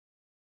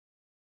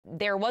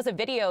There was a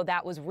video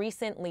that was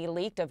recently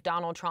leaked of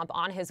Donald Trump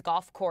on his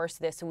golf course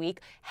this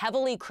week,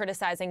 heavily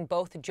criticizing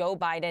both Joe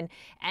Biden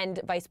and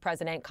Vice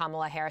President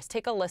Kamala Harris.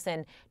 Take a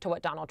listen to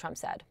what Donald Trump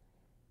said.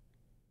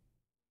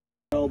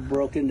 Old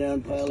broken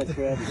down pile of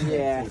crap.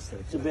 Yeah,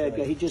 it's a bad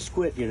guy. He just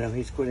quit, you know.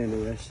 He's quitting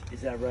the race.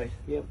 Is that right?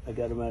 Yep, I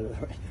got him out of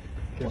the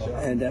race.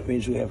 And that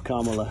means we have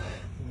Kamala.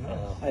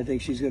 I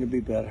think she's going to be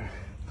better.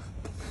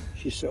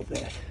 She's so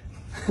bad.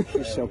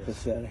 She's so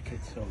pathetic.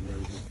 It's so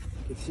amazing.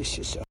 It's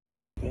just so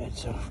bad.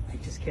 So I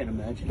just can't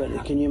imagine.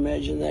 But can you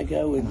imagine that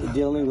guy with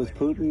dealing with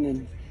Putin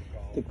and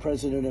the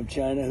president of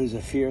China, who's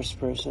a fierce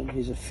person?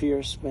 He's a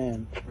fierce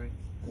man,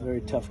 a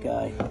very tough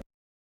guy.